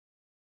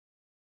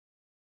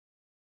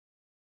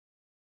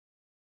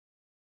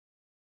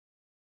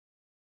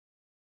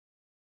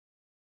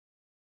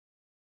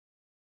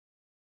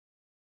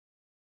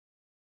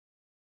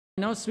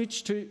Now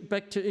switch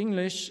back to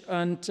English,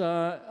 and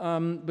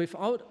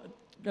without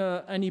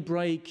any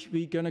break,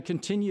 we're going to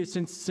continue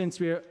since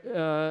we're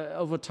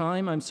over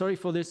time. I'm sorry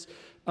for this.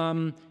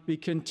 We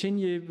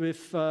continue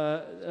with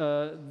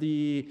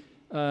the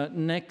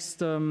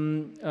next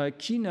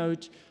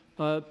keynote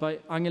by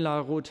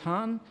Angela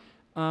Roothaan.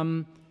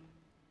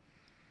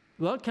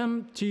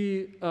 Welcome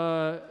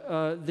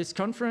to this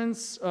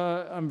conference.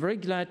 I'm very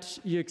glad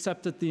you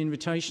accepted the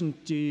invitation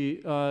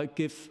to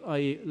give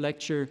a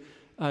lecture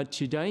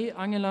today,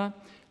 Angela.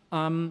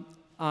 I'm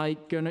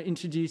going to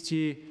introduce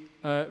you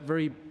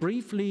very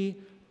briefly.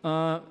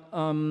 Angela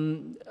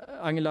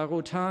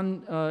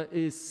Roothaan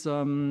is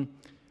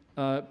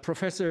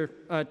professor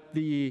at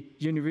the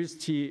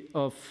University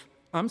of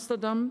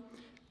Amsterdam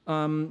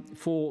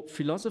for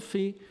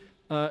philosophy.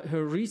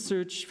 Her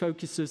research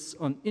focuses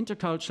on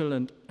intercultural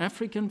and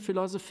African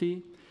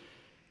philosophy,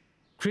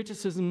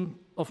 criticism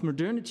of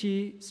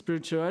modernity,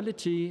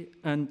 spirituality,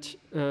 and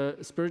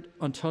spirit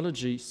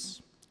ontologies.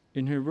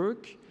 In her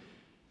work,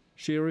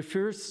 she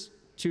refers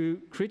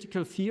to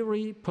critical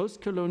theory,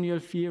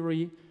 postcolonial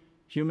theory,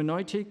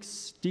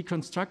 hermeneutics,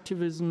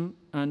 deconstructivism,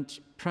 and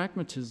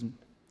pragmatism.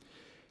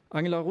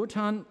 Angela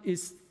Roothaan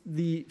is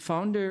the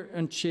founder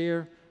and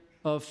chair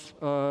of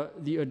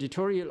the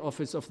editorial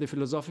office of the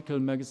philosophical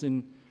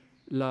magazine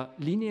La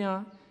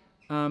Linea,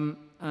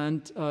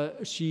 and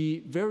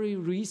she very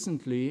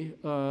recently,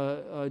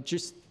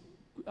 just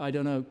I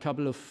don't know, a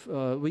couple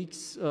of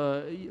weeks,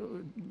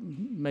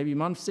 maybe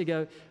months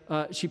ago,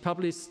 she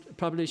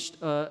published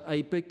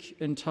a book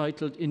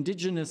entitled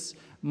Indigenous,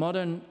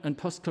 Modern and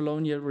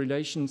Postcolonial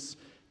Relations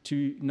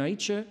to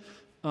Nature.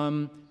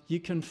 You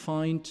can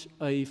find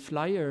a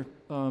flyer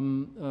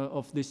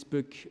of this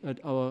book at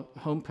our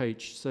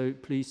homepage, so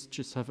please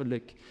just have a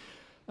look.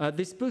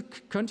 This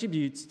book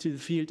contributes to the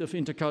field of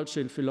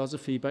intercultural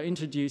philosophy by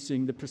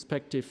introducing the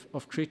perspective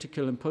of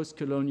critical and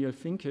postcolonial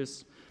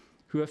thinkers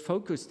who are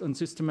focused on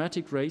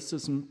systematic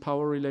racism,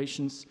 power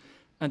relations,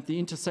 and the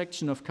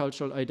intersection of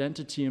cultural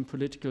identity and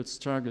political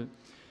struggle.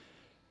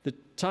 The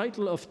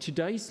title of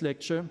today's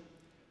lecture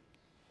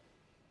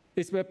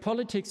is Where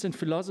Politics and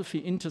Philosophy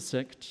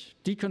Intersect,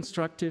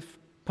 Deconstructive,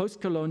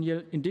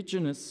 Postcolonial,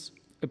 Indigenous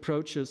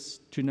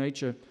Approaches to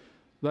Nature.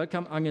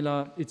 Welcome,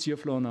 Angela. It's your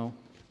floor now.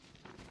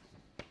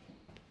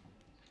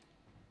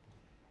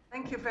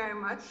 Thank you very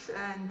much,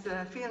 and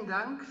vielen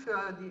Dank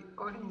für die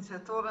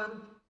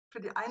Organisatoren für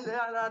die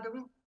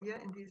Einladung hier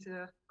in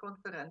diese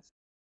Konferenz.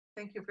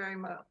 Thank you very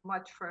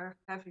much for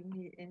having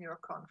me in your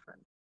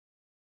conference.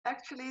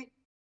 Actually,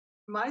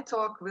 my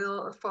talk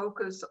will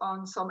focus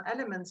on some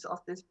elements of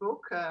this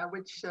book,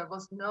 which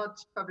was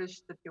not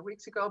published a few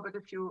weeks ago, but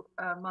a few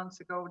months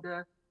ago,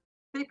 the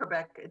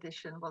paperback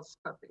edition was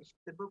published.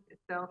 The book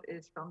itself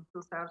is from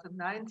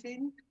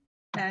 2019,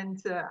 and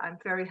I'm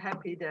very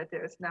happy that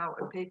there's now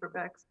a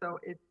paperback, so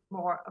it's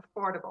more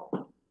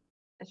affordable.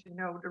 As you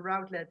know, the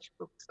Routledge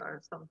books are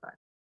sometimes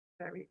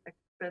very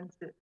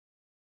expensive.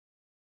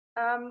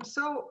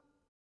 So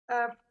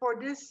for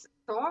this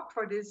talk,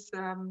 for this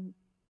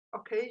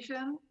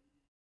occasion,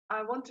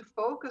 I want to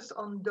focus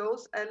on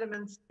those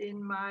elements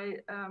in my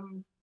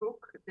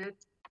book that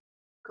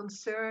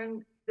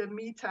concern the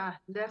meta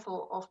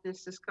level of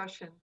this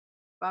discussion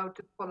about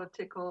the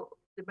political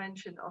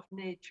dimension of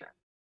nature.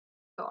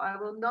 So I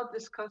will not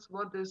discuss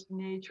what does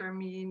nature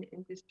mean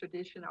in this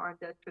tradition or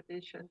that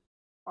tradition,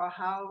 or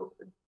how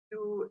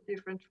do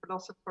different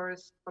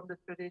philosophers from the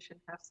tradition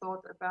have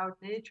thought about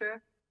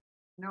nature.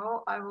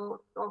 No, I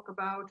will talk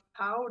about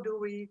how do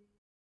we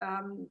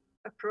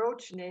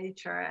approach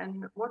nature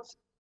and what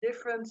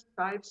different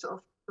types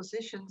of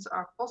positions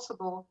are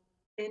possible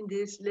in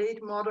this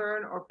late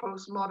modern or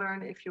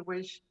postmodern, if you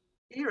wish,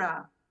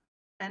 era,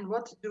 and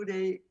what do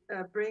they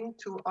bring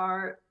to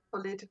our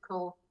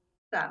political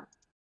stance.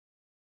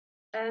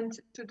 And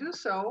to do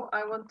so,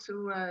 I want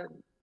to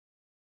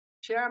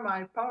share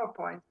my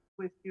PowerPoint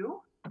with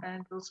you,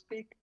 and we'll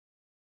speak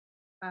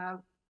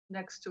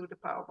next to the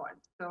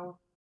PowerPoint. So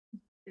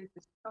it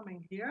is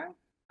coming here.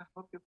 I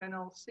hope you can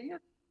all see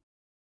it.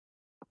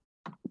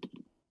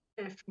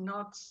 If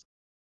not,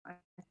 I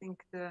think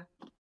the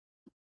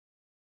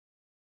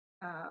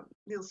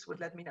Niels would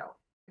let me know.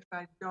 If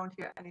I don't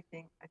hear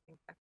anything, I think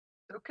that's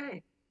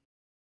okay.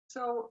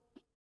 So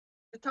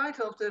the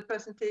title of the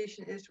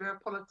presentation is Where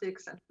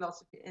Politics and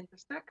Philosophy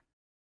Intersect.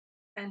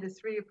 And the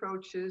three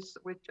approaches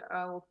which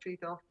I will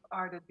treat of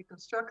are the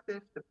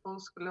deconstructive, the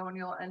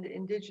postcolonial, and the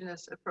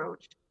indigenous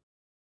approach.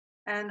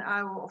 And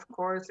I will, of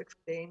course,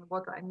 explain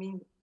what I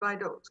mean by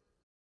those.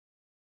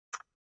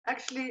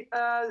 Actually,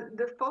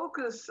 the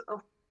focus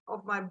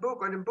of my book,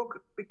 or the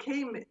book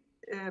became,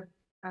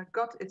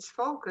 got its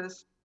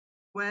focus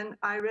when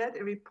I read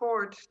a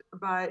report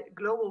by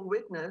Global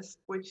Witness,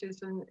 which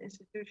is an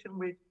institution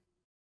which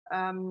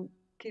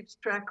keeps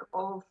track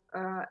of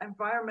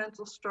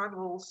environmental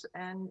struggles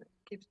and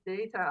keeps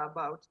data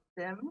about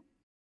them.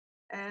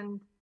 And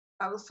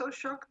I was so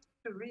shocked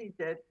to read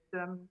that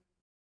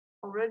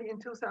already in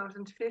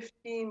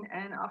 2015,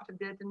 and after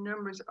that the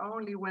numbers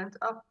only went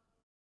up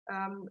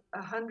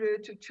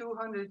 100 to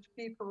 200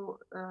 people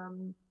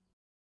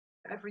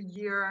every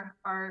year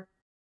are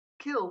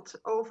killed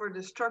over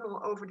the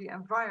struggle over the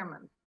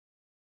environment.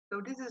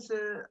 So this is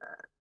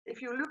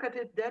if you look at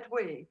it that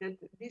way, that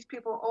these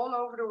people all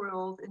over the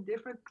world in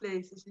different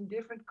places, in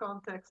different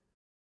contexts,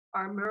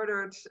 are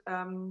murdered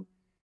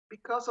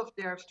because of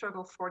their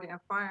struggle for the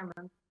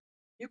environment,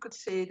 you could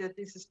say that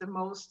this is the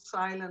most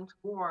silent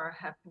war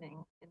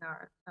happening in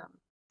our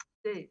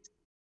days.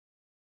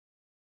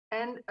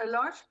 And a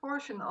large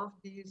portion of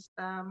these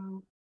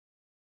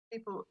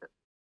people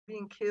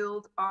being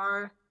killed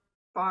are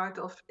part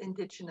of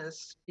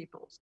indigenous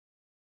peoples.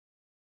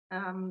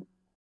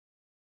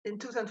 In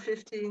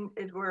 2015,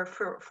 it were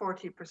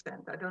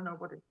 40%. I don't know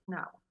what it's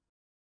now.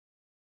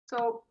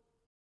 So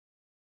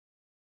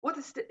what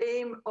is the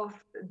aim of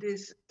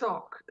this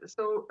talk?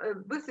 So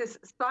with this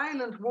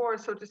silent war,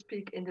 so to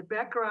speak, in the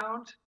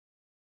background,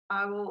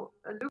 I will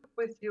look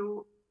with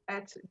you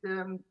at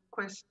the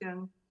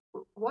question,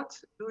 what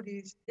do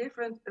these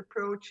different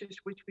approaches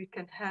which we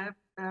can have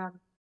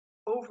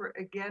over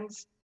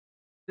against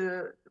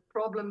the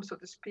problem, so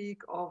to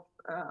speak, of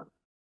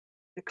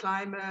the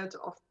climate,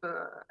 of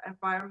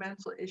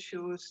environmental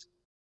issues,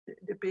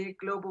 the big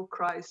global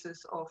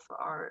crisis of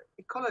our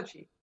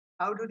ecology.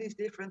 How do these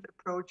different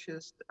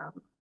approaches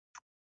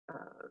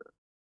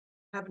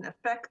have an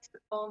effect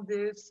on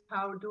this?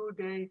 How do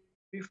they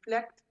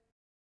reflect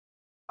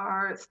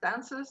our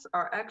stances,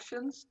 our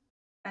actions,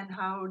 and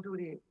how do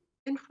they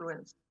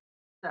influence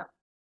them?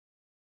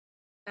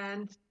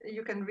 And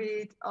you can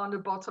read on the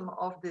bottom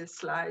of this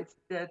slide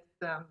that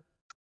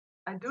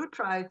I do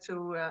try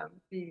to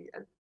be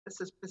as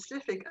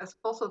specific as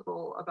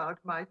possible about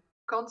my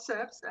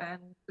concepts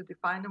and to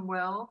define them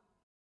well.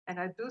 And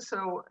I do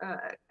so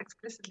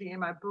explicitly in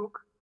my book,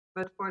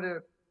 but for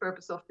the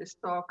purpose of this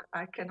talk,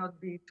 I cannot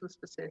be too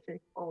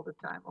specific all the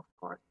time, of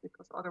course,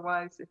 because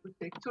otherwise it would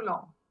take too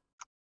long.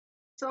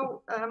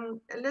 So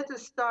let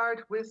us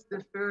start with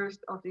the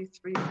first of these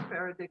three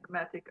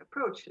paradigmatic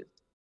approaches.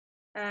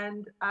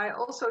 And I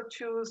also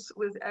choose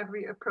with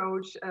every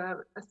approach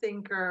a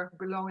thinker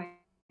belonging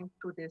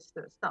to this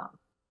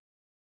stance.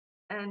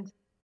 And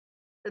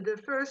the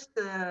first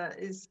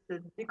is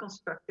the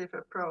deconstructive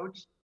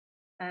approach.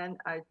 And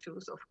I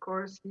choose, of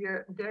course,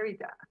 here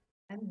Derrida.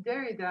 And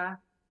Derrida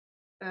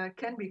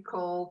can be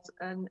called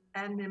an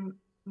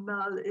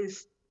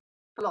animalist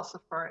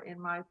philosopher in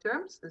my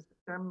terms. This is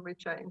a term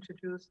which I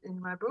introduced in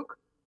my book.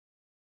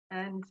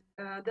 And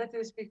that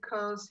is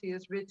because he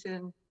has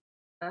written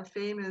a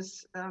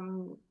famous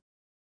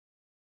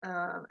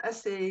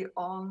essay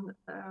on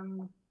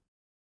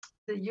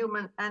the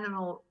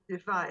human-animal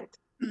divide.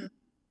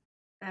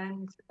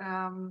 And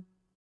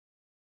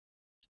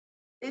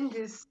in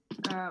this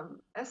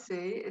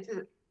essay,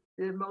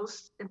 the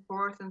most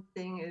important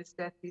thing is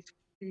that he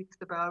speaks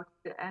about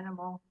the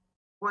animal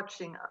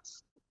watching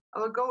us. I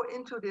will go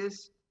into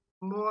this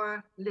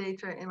more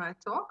later in my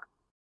talk,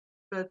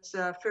 but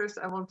first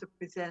I want to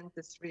present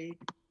the three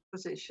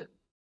positions.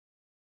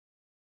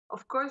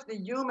 Of course, the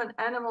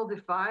human-animal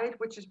divide,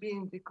 which is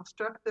being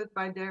deconstructed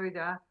by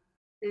Derrida,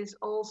 is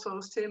also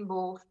a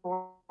symbol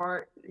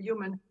for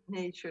human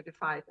nature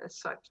divide as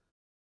such.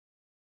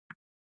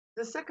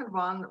 The second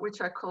one,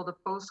 which I call the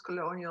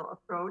postcolonial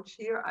approach,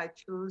 here I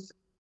choose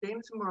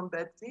James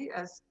Murrumbidgee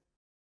as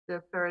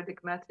the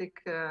paradigmatic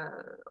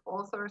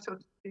author, so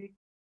to speak.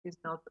 He's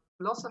not a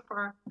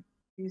philosopher,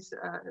 he's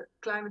a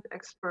climate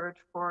expert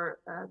for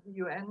the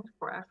UN,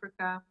 for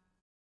Africa.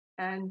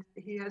 And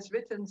he has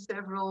written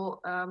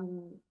several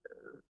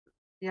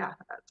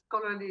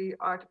scholarly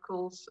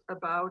articles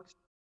about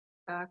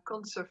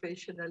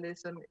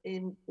conservationism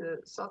in the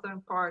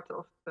southern part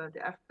of the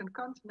African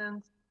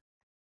continent.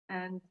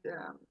 And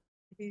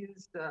he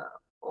is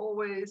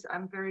always,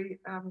 I'm very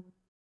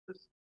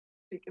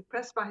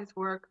impressed by his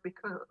work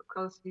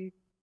because he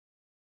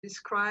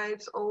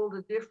describes all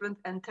the different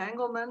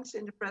entanglements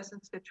in the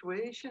present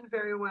situation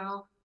very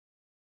well,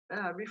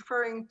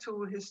 referring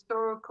to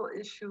historical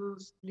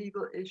issues,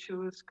 legal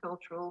issues,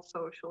 cultural,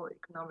 social,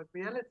 economic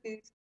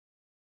realities.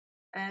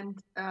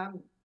 And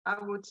I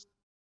would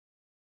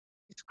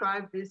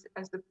describe this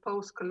as the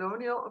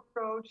post-colonial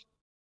approach.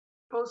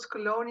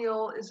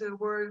 Post-colonial is a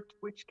word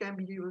which can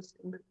be used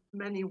in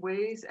many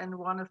ways, and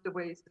one of the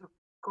ways is, of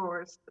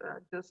course,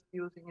 just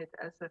using it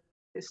as a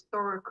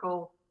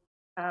historical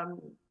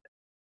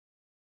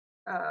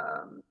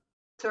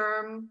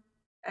term.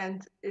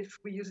 And if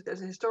we use it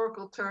as a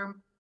historical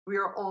term, we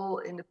are all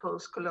in the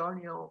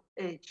post-colonial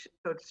age,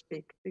 so to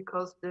speak,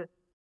 because the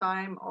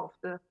time of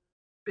the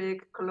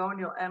big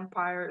colonial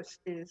empires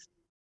is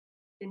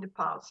in the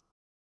past.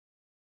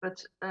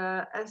 But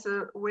as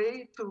a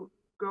way to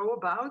go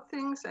about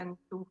things and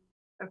to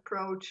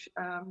approach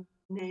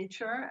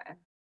nature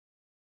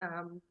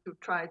and to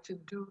try to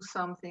do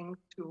something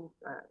to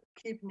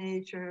keep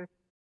nature,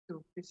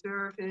 to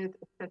preserve it,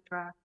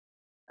 etc.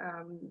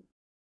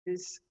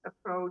 This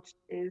approach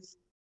is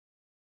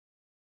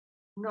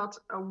not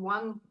a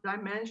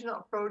one-dimensional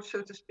approach,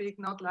 so to speak,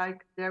 not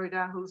like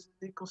Derrida, who's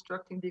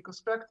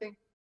deconstructing.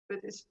 but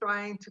is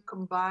trying to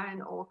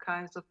combine all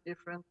kinds of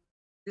different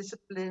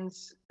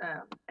disciplines,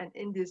 and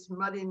in this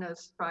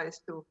muddiness tries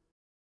to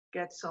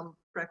get some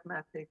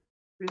pragmatic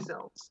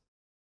results.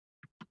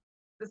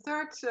 The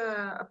third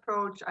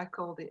approach I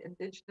call the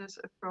indigenous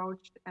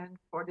approach, and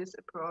for this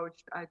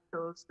approach I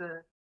chose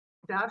the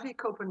Davi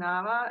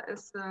Kopenawa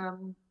as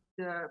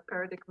the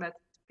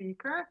paradigmatic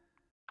speaker.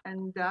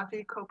 And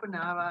Davi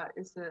Kopenawa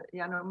is a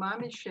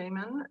Yanomami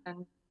shaman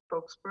and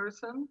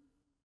spokesperson.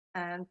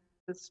 And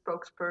the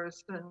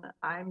spokesperson,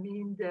 I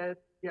mean that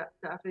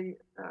Davi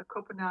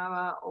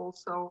Kopenawa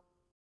also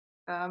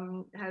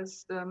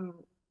has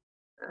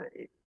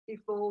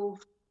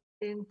evolved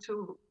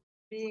into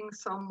being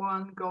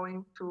someone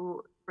going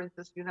to, for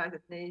instance,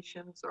 United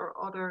Nations or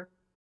other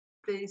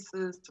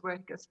places where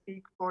he can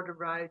speak for the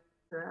rights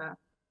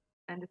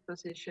and the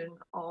position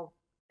of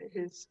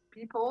his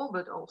people,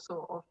 but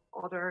also of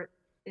other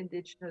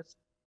indigenous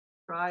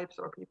tribes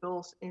or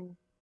peoples in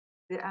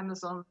the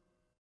Amazon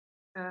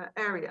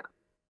area.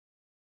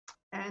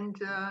 And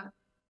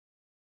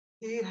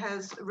he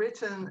has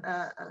written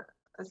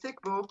a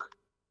thick book,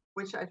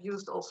 which I've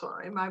used also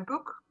in my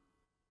book.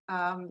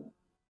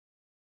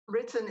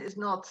 Written is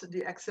not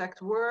the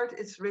exact word,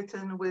 it's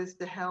written with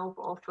the help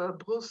of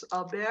Bruce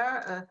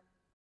Albert, an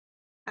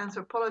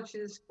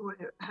anthropologist who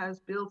has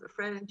built a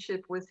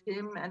friendship with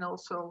him and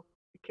also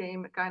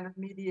became a kind of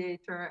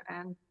mediator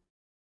and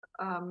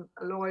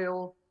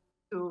loyal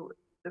to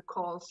the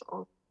cause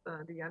of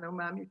the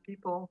Yanomami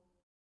people.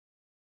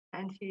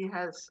 And he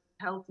has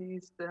held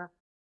these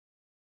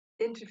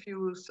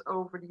interviews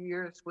over the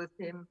years with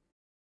him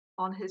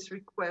on his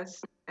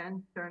request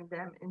and turned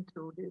them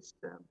into this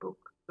book,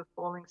 The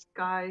Falling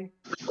Sky,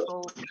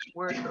 called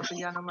Words of a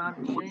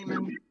Yanomami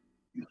Shaman,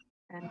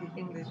 and the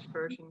English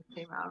version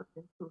came out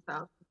in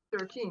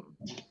 2013.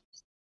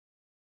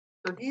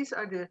 So these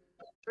are the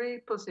three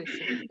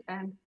positions.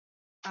 And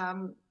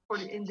for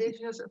the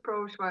indigenous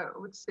approach, I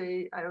would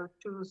say I would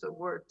choose the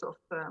words of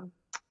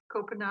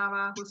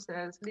Kopenawa, who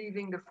says,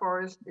 leaving the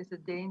forest is a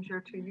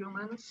danger to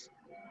humans.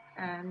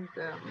 And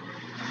the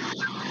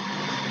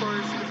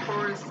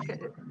forest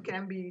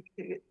can be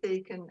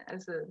taken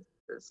as a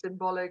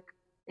symbolic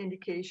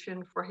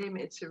indication. For him,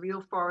 it's a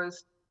real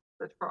forest,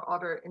 but for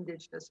other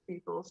indigenous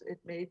peoples, it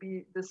may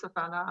be the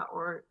savanna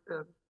or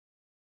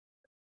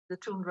the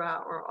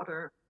tundra or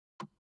other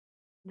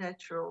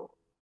natural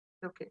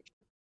locations.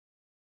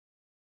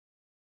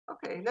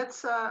 Okay,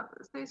 let's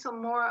say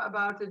some more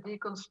about the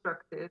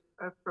deconstructive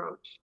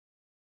approach.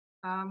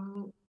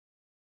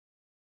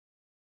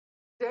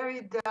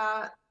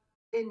 Derrida,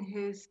 in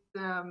his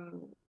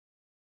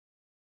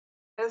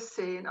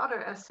essay,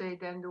 another essay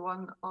than the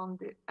one on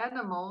the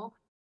animal,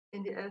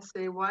 in the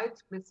essay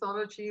White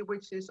Mythology,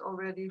 which is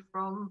already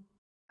from,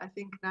 I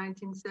think,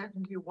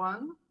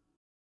 1971,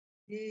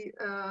 he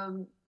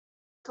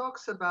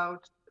talks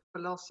about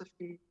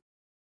philosophy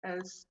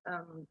as,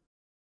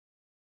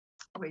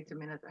 wait a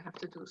minute, I have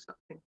to do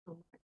something to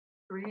my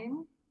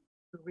screen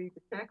to read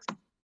the text.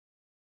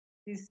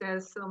 He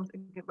says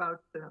something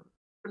about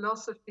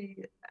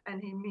philosophy,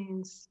 and he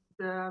means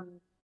the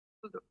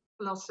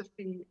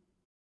philosophy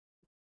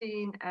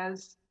seen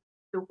as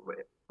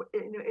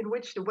in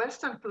which the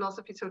Western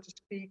philosophy, so to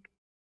speak,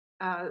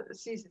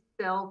 sees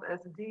itself as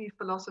the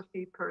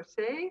philosophy per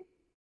se,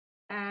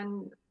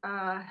 and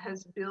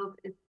has built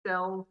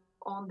itself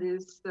on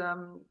this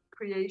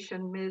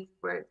creation myth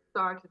where it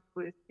started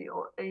with the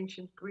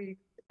ancient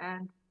Greeks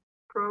and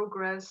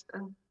progressed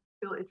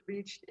until it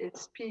reached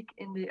its peak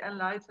in the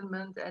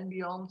Enlightenment and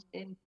beyond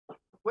in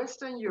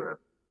Western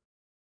Europe.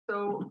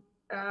 So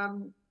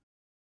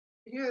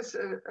here's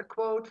a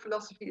quote: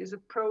 philosophy is a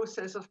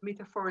process of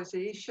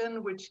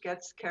metaphorization which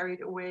gets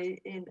carried away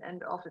in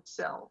and of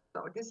itself.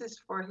 So this is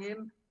for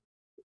him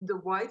the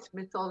white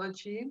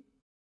mythology.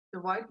 The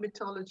white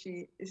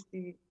mythology is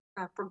the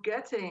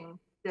forgetting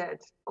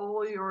that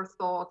all your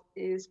thought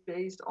is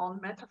based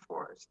on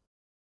metaphors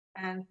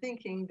and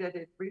thinking that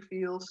it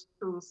reveals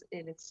truth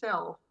in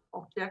itself,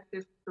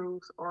 objective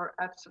truth or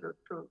absolute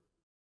truth.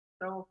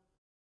 So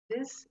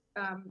this,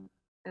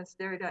 as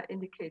Derrida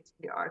indicates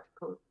in the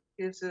article,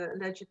 gives a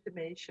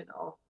legitimation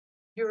of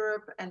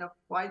Europe and of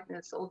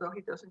whiteness, although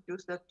he doesn't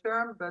use that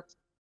term, but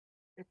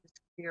it is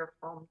clear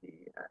from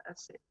the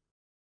essay.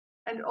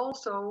 And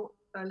also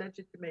a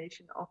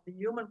legitimation of the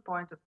human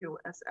point of view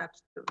as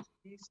absolute.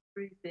 These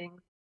three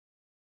things,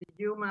 the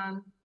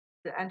human,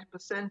 the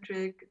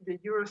anthropocentric, the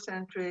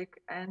Eurocentric,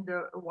 and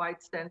the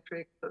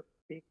white-centric, so to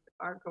speak,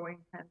 are going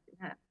hand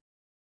in hand.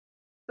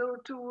 So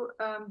to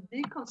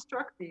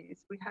deconstruct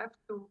these, we have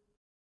to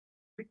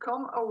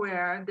become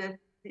aware that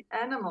the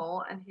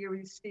animal, and here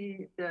we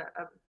see a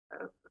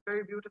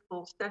very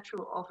beautiful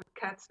statue of a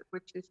cat,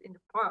 which is in the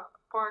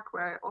park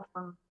where I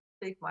often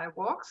take my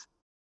walks,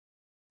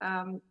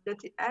 that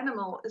the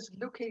animal is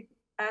looking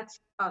at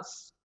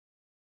us.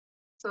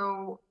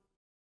 So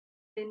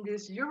in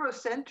this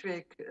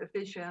Eurocentric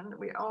vision,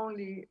 we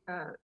only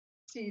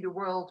see the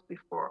world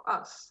before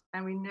us,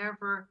 and we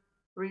never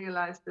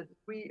realize that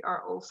we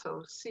are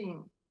also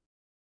seen.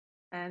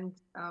 And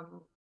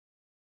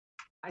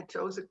I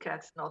chose a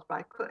cat not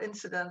by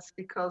coincidence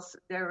because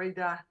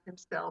Derrida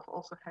himself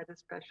also had a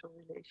special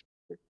relation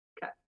with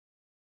cats.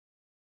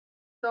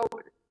 So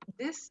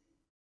this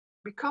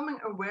becoming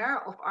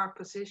aware of our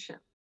position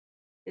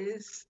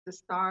is the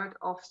start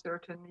of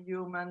certain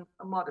human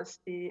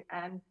modesty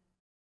and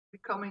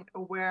becoming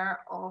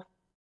aware of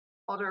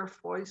other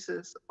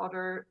voices,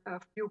 other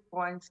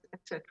viewpoints,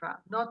 etc.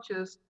 Not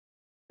just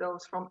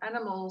those from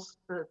animals,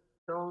 but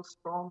those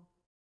from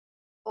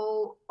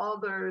all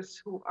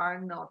others who are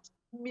not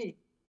me.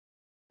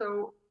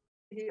 So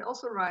he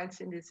also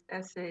writes in this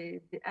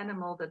essay, The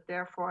Animal That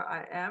Therefore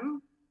I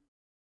Am,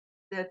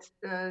 that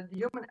the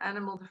human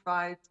animal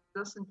divide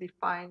doesn't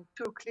define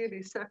two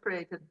clearly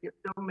separated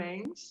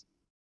domains,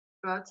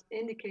 but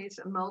indicates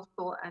a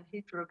multiple and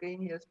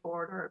heterogeneous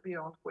border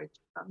beyond which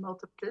a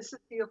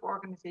multiplicity of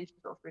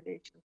organizations of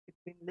relations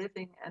between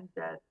living and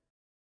dead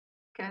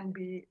can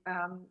be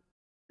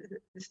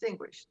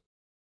distinguished.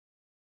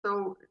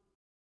 So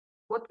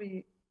what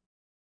we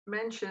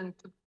mentioned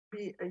to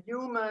be a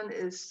human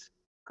is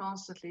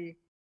constantly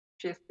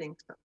shifting,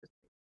 so to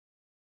speak,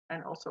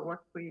 and also what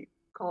we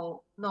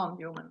call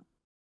non-human.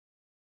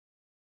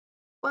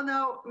 Well,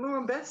 now,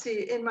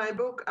 Murrumbetsi, in my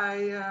book,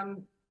 I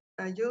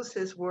use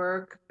his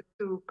work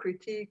to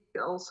critique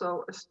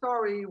also a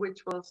story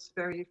which was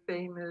very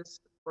famous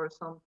for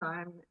some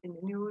time in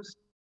the news,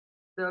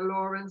 the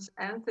Lawrence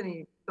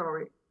Anthony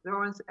story.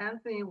 Lawrence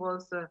Anthony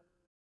was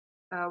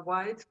a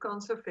white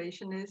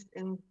conservationist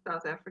in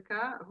South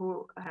Africa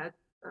who had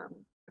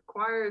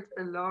acquired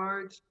a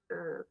large,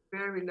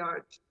 very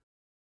large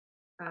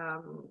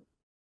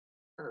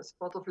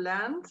spot of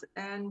land,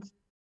 and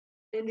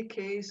in the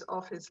case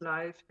of his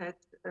life had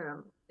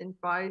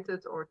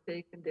invited or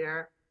taken there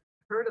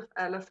a herd of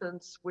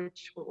elephants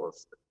which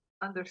was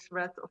under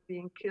threat of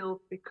being killed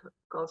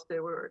because they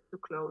were too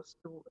close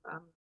to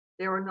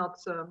they were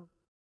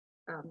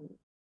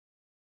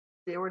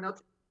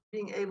not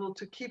being able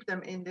to keep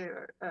them in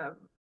their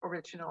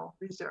original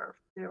reserve.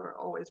 They were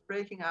always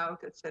breaking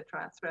out,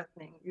 etc., and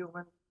threatening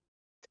human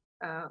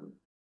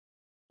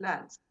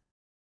lands.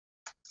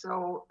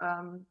 So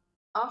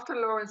after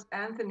Lawrence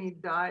Anthony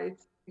died,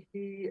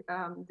 the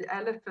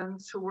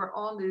elephants who were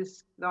on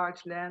this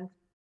large land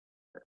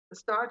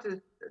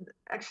started,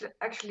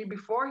 actually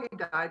before he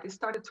died, they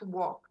started to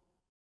walk.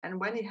 And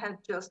when he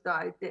had just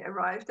died, they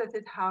arrived at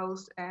his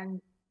house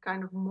and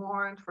kind of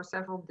mourned for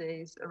several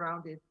days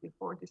around it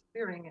before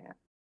disappearing again.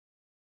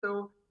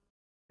 So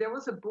there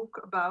was a book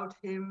about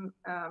him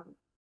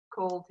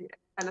called The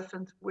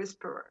Elephant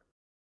Whisperer.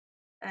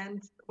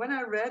 And when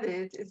I read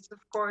it, it's of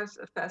course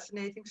a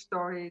fascinating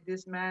story.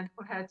 This man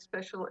who had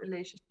special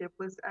relationship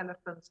with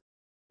elephants,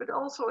 but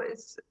also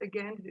it's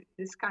again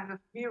this kind of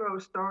hero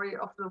story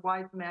of the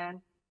white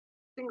man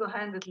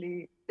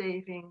single-handedly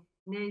saving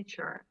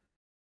nature,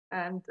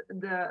 and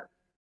the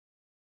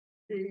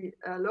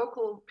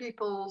local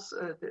peoples,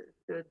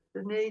 the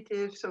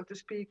natives, so to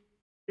speak,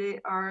 they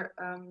are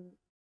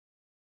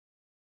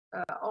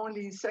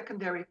only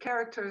secondary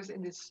characters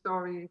in this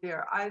story. They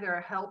are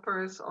either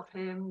helpers of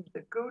him,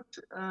 the good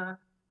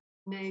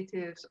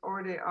natives,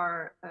 or they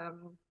are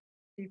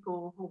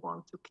people who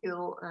want to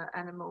kill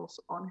animals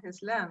on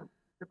his land,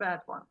 the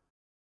bad one.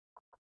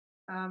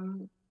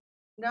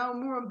 Now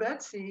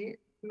Murrumbetsi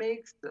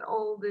makes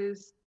all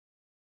this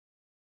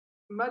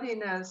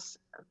muddiness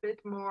a bit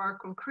more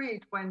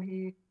concrete when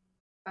he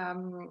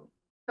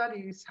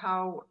studies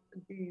how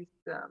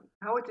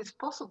it is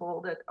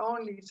possible that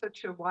only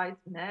such a white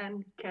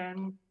man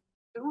can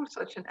do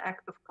such an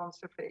act of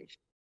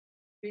conservation,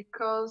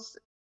 because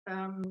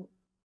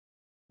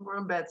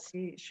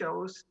Murrumbetsi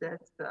shows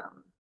that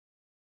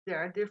there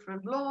are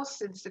different laws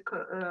since the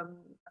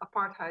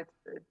apartheid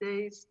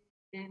days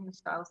in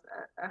South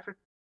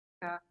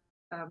Africa,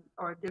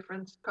 or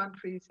different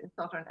countries in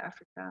Southern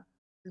Africa.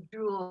 The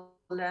dual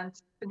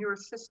land tenure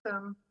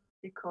system,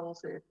 he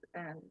calls it,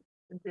 and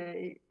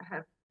they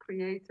have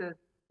created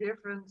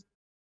different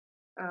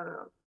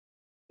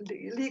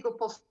legal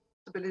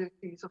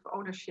possibilities of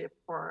ownership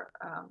for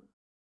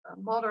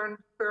modern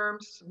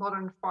firms,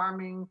 modern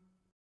farming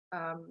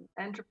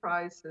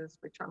enterprises,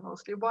 which are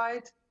mostly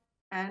white,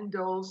 and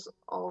those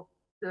of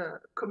the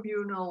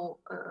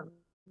communal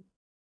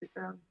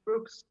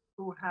groups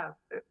who have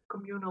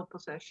communal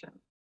possession.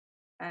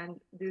 And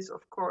this,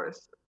 of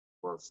course,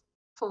 was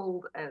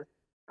sold as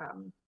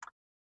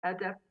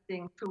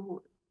adapting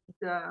to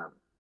the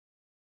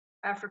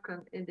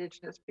African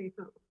indigenous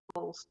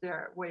peoples,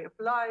 their way of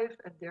life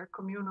and their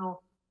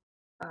communal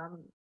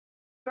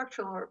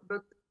structure.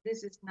 But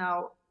this is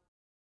now,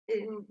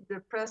 in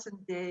the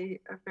present day,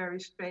 a very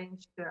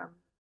strange,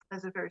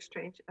 has a very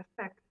strange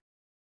effect,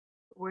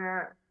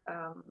 where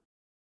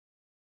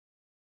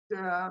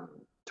the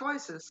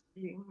choices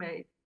being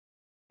made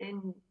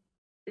in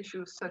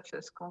issues such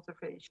as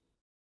conservation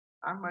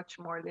are much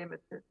more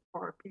limited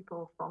for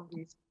people from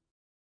these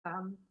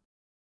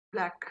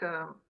black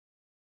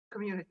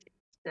communities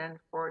than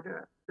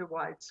for the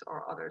whites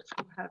or others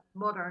who have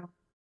modern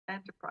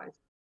enterprise.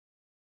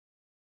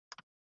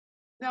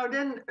 Now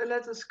then,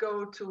 let us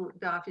go to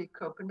Davi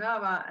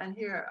Kopenawa, and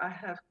here I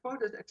have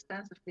quoted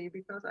extensively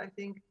because I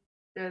think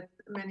that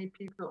many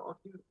people of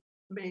you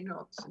may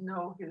not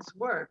know his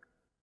work.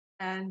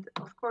 And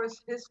of course,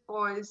 his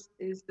voice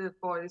is the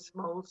voice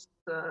most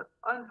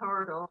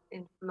unheard of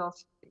in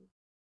philosophy.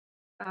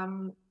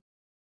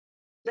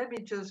 Let me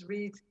just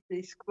read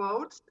these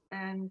quotes,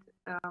 and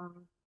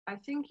I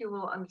think you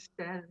will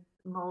understand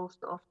most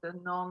of the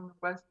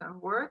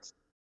non-Western words,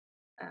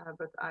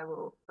 but I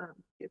will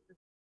give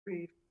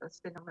brief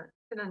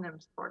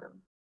synonyms for them.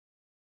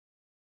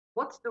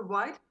 What the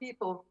white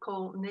people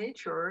call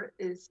nature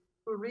is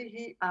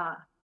Vrije,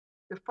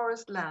 the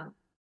forest land,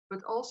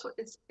 but also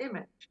its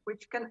image,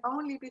 which can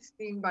only be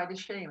seen by the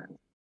shaman,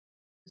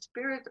 the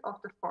spirit of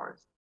the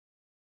forest.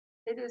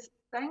 It is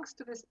thanks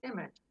to this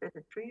image that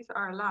the trees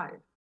are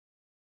alive.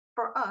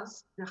 For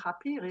us, the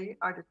Hapiri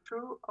are the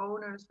true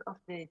owners of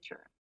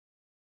nature.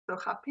 So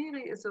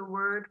Hapiri is a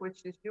word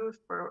which is used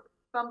for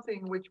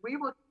something which we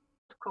would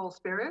call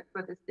spirit,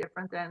 but it's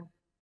different than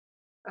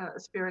a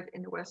spirit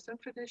in the Western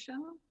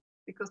tradition,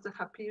 because the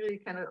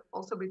Hapiri can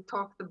also be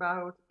talked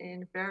about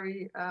in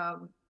very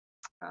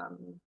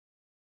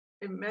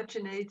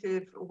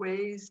imaginative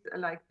ways,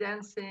 like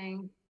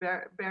dancing,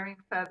 bearing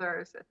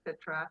feathers,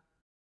 etc.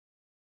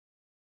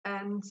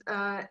 And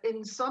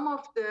in some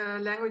of the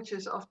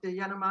languages of the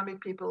Yanomami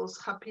peoples,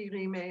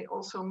 Hapiri may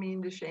also mean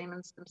the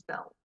shamans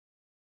themselves.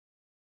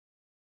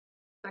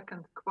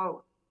 Second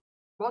quote,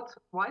 what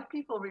white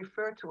people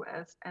refer to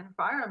as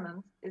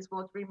environment is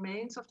what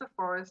remains of the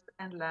forest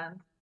and land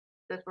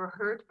that were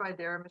hurt by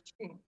their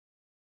machine.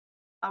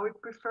 I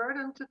would prefer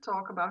them to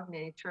talk about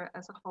nature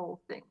as a whole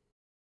thing.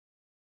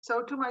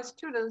 So to my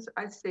students,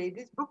 I say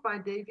this book by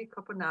Davi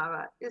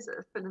Kopenawa is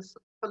a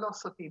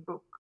philosophy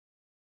book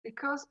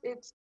because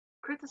it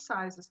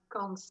criticizes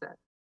concepts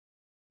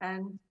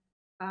and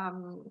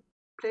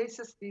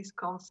places these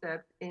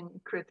concepts in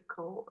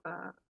critical,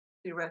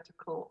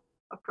 theoretical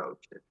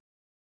approaches.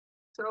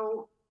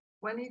 So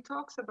when he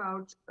talks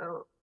about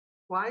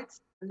white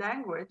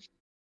language,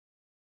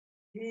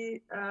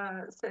 he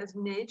says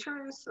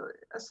nature is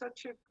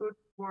such a good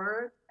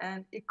word,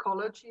 and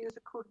ecology is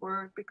a good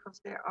word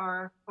because they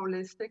are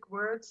holistic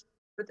words,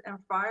 but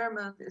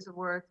environment is a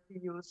word he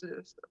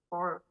uses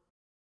for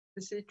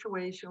the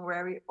situation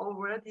where we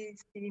already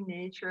see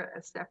nature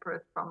as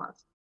separate from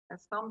us,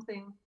 as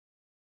something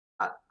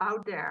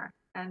out there,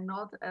 and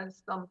not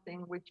as something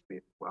which we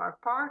are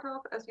part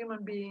of as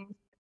human beings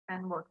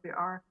and what we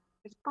are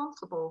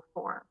responsible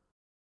for.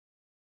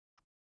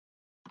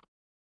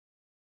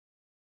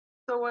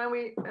 So when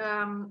we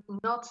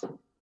not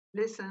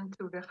listen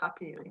to the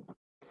Hapiri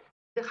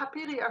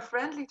are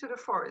friendly to the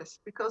forest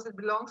because it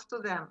belongs to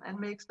them and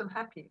makes them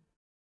happy.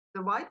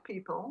 The white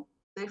people,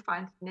 they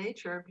find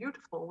nature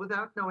beautiful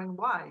without knowing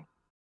why.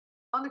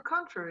 On the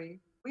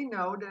contrary, we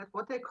know that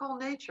what they call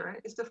nature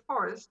is the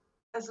forest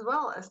as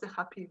well as the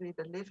Hapiri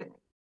that live in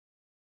it.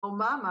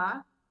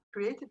 Omama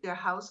created their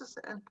houses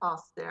and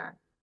paths there.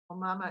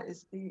 Omama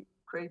is the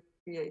great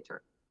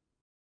creator.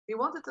 He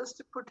wanted us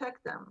to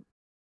protect them.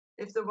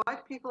 If the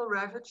white people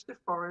ravage the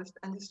forest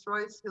and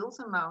destroy its hills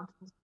and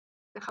mountains,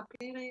 the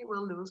Hapiri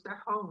will lose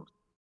their homes.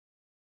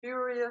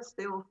 Furious,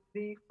 they will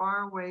flee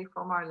far away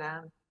from our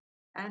land,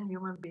 and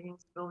human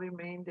beings will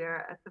remain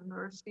there at the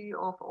mercy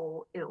of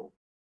all ill.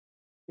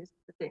 This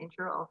is the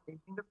danger of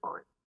leaving the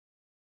forest.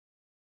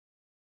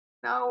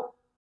 Now,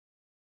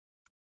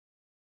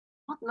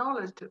 what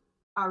knowledge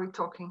are we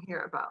talking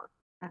here about,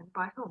 and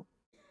by whom?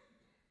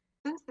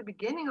 Since the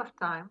beginning of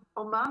time,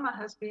 Omama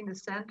has been the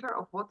center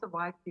of what the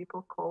white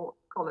people call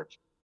ecology.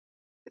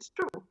 It's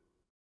true.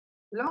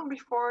 Long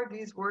before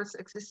these words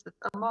existed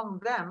among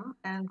them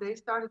and they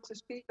started to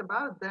speak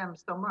about them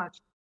so much,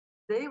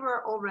 they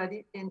were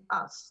already in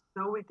us,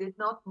 though we did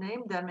not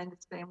name them in the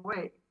same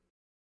way.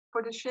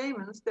 For the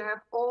shamans, there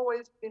have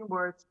always been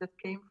words that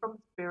came from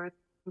the spirit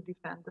to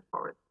defend the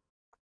forest.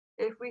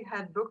 If we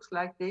had books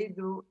like they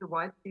do, the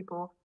white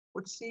people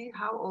would see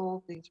how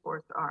old these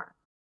words are.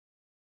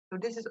 So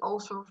this is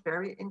also a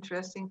very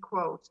interesting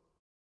quote.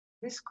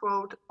 This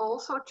quote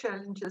also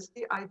challenges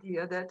the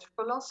idea that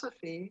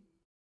philosophy,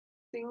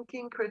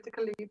 thinking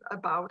critically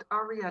about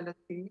our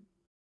reality,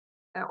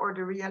 or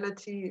the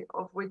reality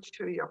of which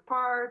we are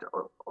part,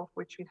 or of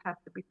which we have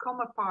to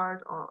become a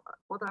part, or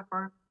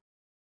whatever,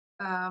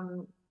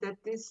 that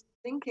this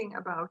thinking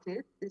about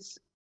it, this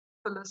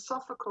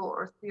philosophical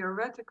or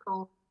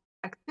theoretical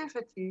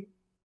activity,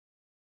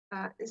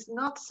 is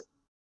not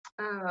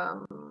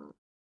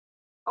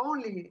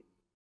only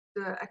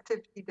the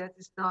activity that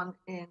is done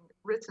in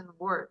written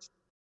words.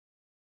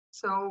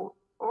 So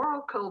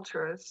oral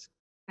cultures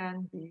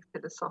can be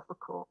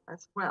philosophical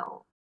as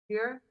well.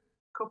 Here,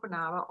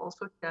 Kopenawa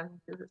also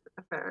challenges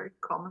a very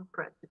common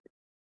prejudice.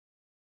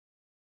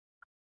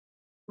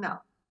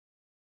 Now,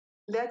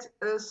 let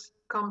us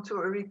come to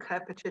a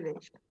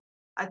recapitulation.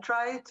 I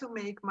tried to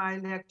make my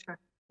lecture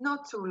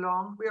not too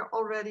long. We are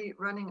already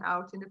running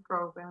out in the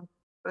program,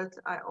 but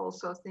I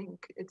also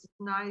think it's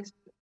nice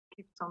to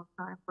keep some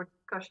time for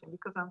discussion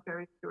because I'm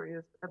very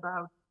curious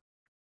about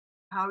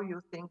how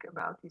you think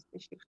about these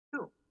issues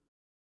too.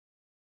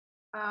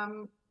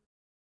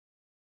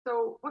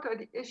 So what are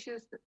the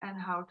issues and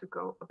how to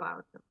go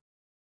about them?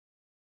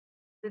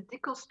 The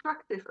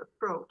deconstructive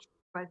approach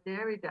by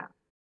Derrida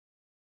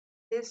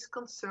is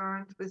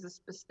concerned with a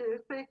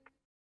specific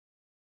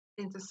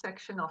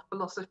intersection of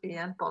philosophy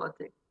and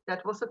politics.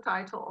 That was the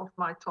title of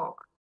my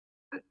talk,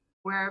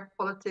 where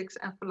politics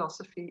and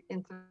philosophy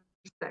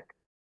intersect.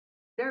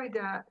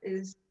 Derrida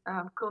is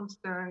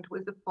concerned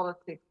with the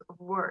politics of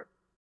words.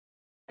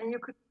 And you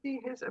could see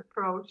his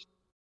approach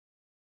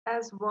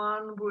as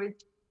one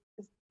which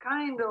is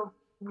kind of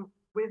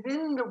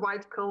within the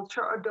white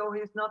culture, although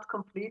he's not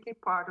completely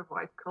part of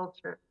white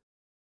culture,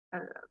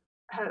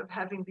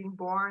 having been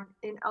born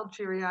in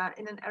Algeria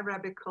in an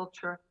Arabic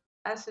culture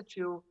as a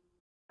Jew,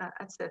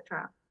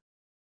 etc.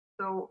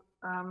 So,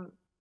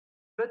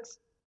 but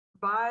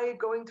by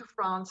going to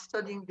France,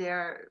 studying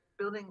there,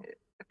 building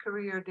a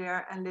career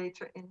there, and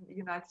later in the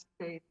United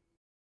States,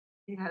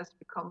 he has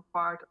become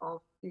part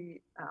of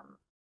the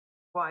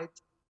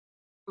white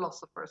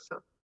philosophers, so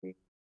to speak.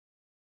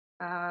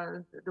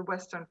 The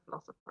Western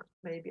philosophers,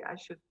 maybe I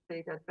should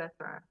say that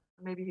better.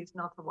 Maybe he's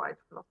not a white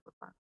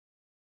philosopher.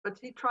 But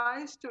he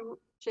tries to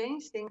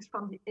change things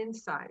from the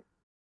inside.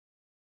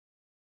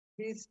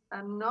 He's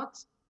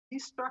not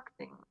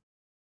destructing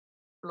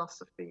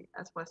philosophy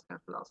as Western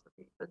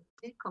philosophy, but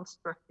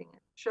deconstructing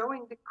it,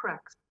 showing the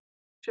cracks,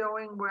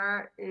 showing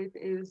where it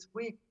is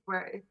weak,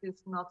 where it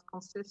is not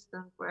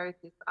consistent, where it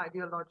is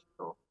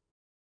ideological,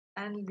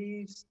 and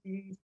leaves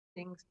these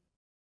things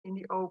in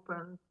the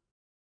open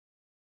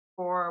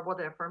for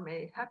whatever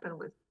may happen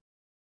with it.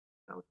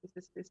 So this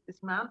is this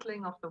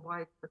dismantling of the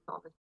white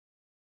pathology.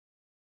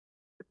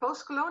 The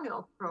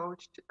postcolonial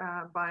approach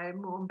by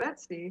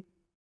Mumbetsi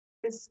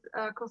is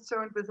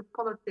concerned with the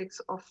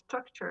politics of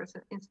structures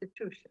and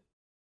institutions.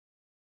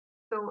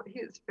 So he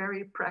is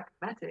very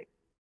pragmatic,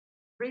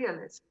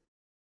 realist.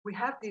 We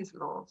have these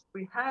laws,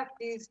 we have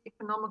these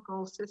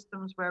economical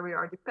systems where we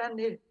are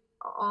dependent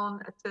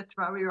on,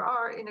 etc. We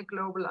are in a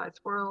globalized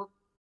world.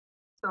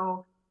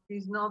 So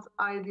he's not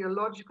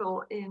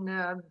ideological in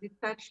a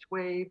detached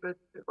way, but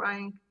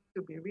trying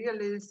to be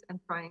realist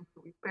and trying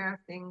to repair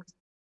things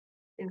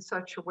in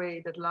such a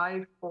way that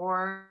life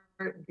for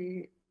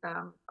the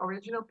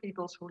original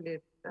peoples who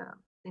live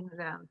in the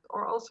land,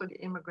 or also the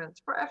immigrants,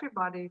 for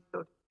everybody,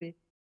 so to speak,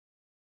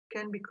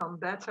 can become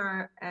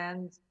better,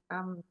 and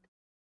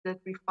that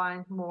we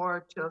find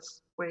more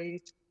just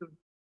ways to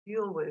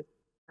deal with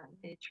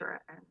nature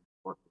and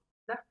what is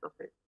left of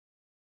it.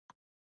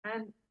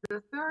 And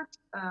the third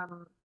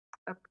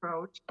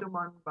approach, the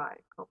one by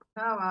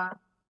Kopenhagen,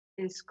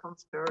 is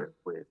concerned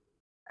with,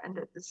 and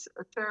that is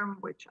a term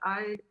which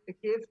I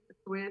give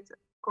to it.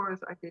 Of course,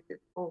 I did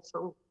it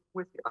also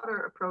with the other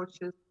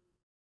approaches.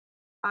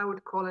 I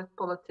would call it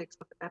politics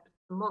of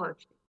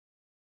epistemology.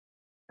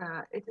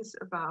 It is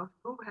about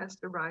who has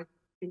the right to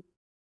speak,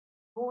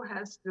 who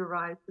has the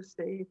right to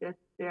say that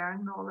their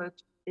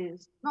knowledge,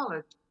 is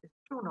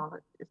true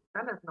knowledge, is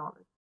valid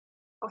knowledge.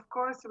 Of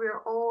course, we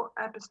are all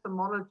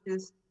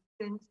epistemologists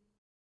since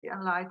the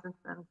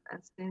Enlightenment,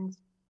 and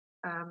since,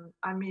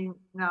 I mean,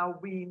 now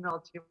we,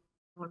 not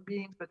human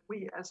beings, but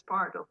we as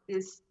part of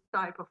this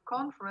type of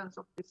conference,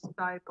 of this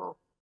type of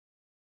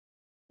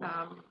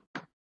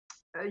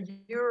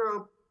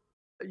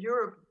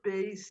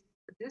Europe-based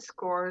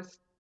discourse,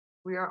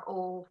 we are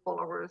all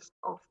followers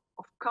of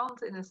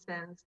Kant, in a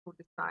sense, who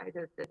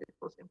decided that it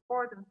was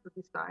important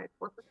to decide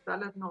what is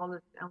valid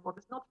knowledge and what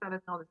is not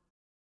valid knowledge.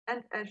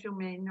 And as you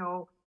may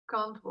know,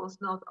 Kant was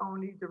not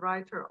only the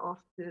writer of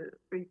the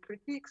three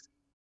critiques,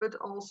 but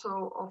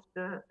also of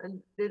the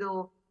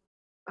little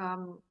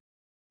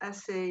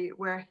essay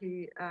where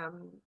he,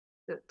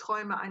 the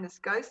Träume eines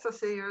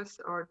Geistersehers,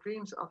 or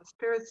Dreams of a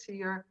Spirit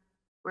Seer,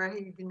 where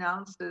he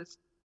denounces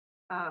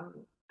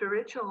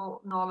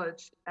spiritual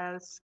knowledge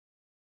as,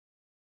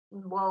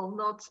 well,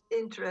 not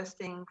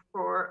interesting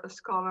for a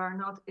scholar,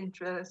 not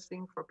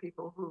interesting for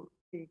people who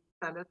seek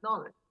valid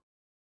knowledge.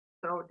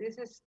 So this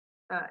is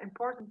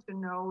important to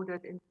know,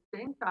 that in the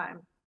same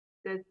time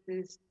that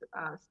this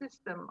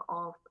system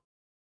of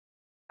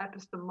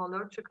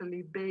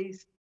epistemologically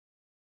based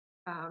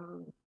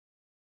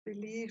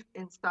belief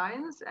in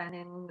science and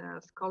in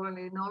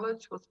scholarly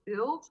knowledge was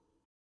built,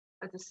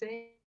 at the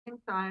same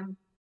time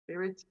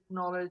spirit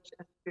knowledge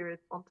and spirit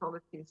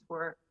ontologies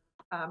were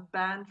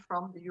banned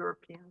from the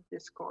European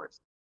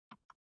discourse.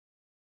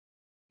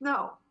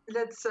 Now,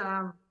 let's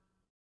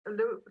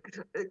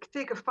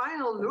take a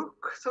final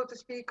look, so to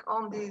speak,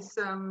 on these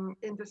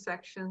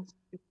intersections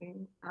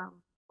between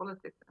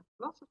politics and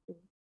philosophy.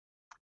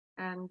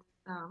 And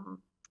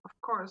of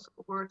course,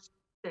 words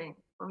change.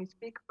 When we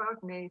speak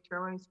about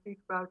nature, when we speak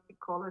about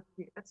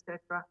equality,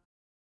 etc.,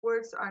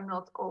 words are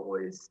not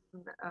always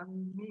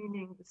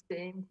meaning the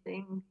same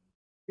thing.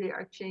 They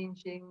are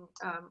changing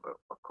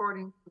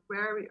according to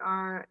where we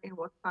are, in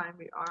what time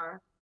we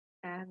are,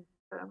 and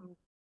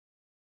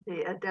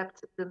they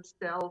adapt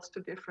themselves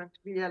to different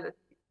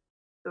realities.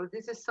 So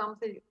this is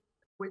something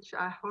which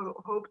I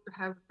hope to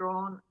have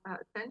drawn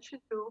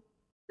attention to,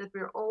 that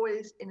we're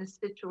always in a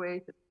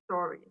situated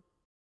story.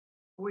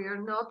 We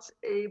are not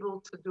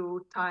able to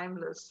do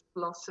timeless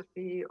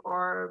philosophy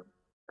or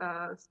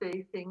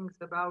say things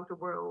about the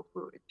world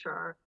which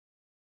are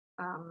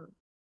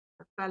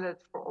valid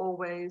for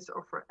always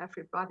or for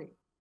everybody.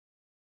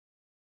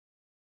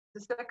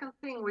 The second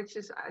thing, which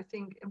is, I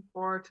think,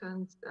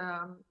 important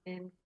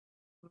in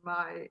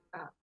my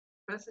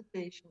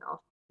presentation of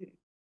the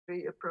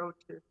three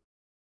approaches,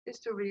 is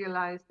to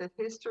realize that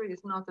history is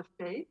not a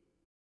fate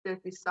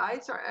that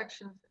decides our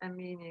actions and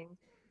meanings,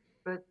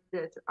 but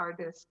that our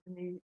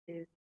destiny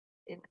is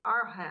in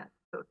our hands,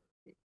 so to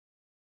speak.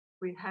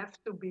 We have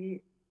to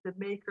be the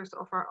makers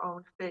of our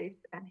own fate.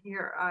 And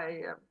here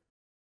I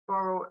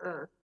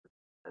borrow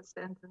a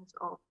sentence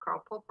of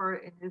Karl Popper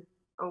in his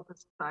Open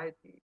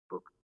Society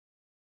book.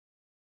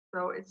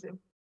 So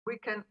we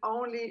can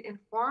only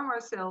inform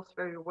ourselves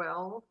very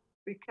well.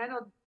 We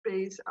cannot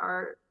base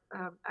our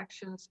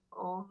actions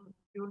on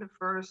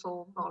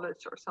universal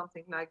knowledge or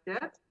something like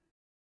that.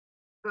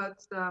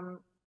 But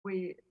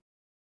we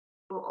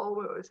will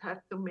always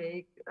have to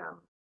make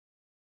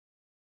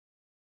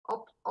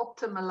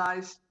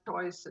optimized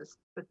choices,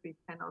 but we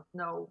cannot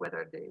know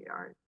whether they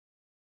are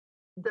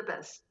the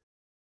best.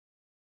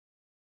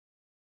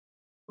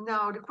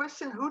 Now, the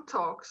question who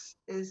talks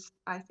is,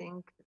 I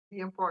think, the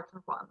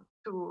important one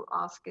to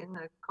ask in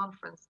a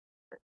conference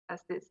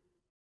as this.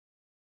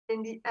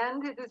 In the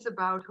end, it is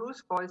about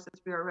whose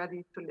voices we are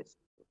ready to listen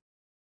to.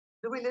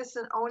 Do we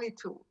listen only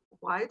to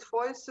white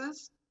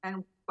voices?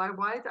 And by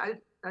white, I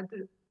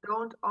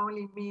don't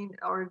only mean,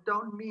 or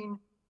don't mean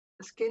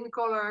the skin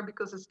color,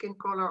 because the skin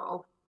color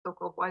of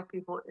so-called white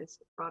people is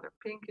rather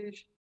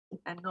pinkish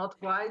and not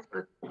white,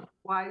 but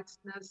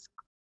whiteness,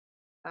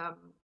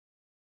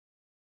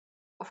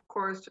 of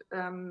course,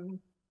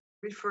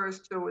 refers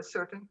to a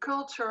certain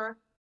culture,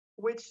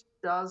 which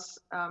does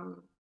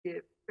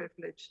give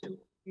privilege to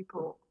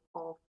people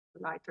of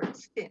lighter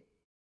skin.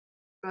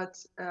 But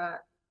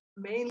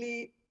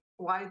mainly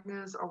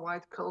whiteness or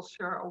white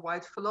culture or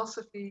white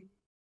philosophy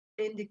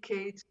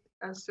indicates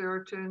a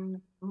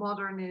certain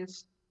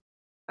modernist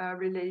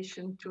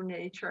relation to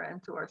nature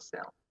and to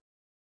ourselves.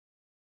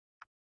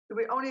 Do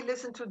we only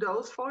listen to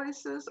those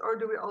voices, or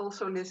do we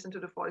also listen to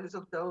the voices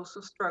of those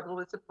who struggle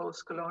with the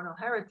post-colonial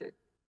heritage?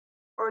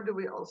 Or do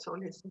we also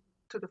listen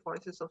to the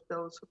voices of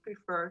those who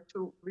prefer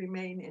to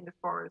remain in the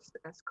forest,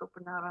 as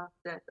Kopenhagen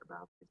said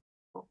about this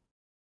people?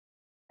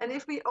 And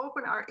if we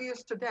open our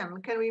ears to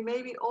them, can we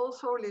maybe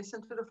also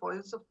listen to the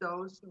voices of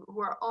those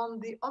who are on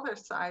the other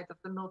side of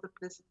the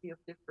multiplicity of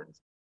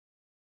difference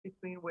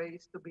between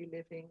ways to be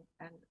living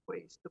and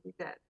ways to be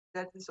dead?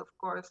 That is, of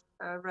course,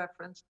 a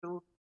reference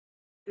to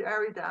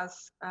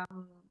Derrida's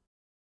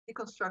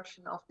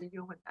deconstruction of the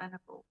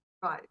human-animal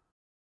divide.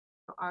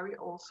 So are we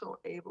also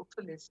able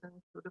to listen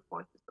to the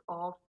voices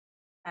of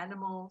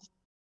animals,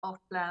 of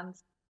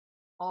plants,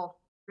 of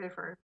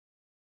rivers,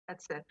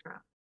 etc.?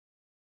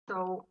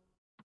 So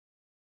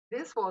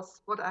this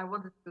was what I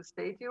wanted to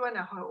say to you, and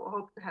I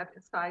hope to have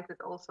incited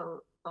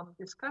also some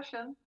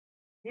discussion.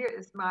 Here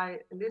is my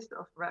list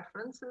of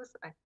references.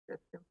 I think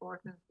that's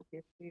important to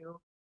give to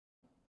you.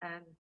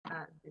 And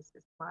this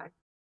is my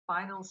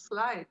final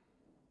slide.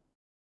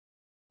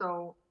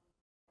 So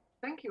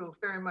thank you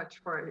very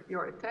much for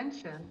your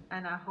attention,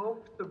 and I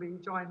hope to be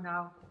joined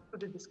now for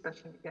the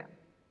discussion again.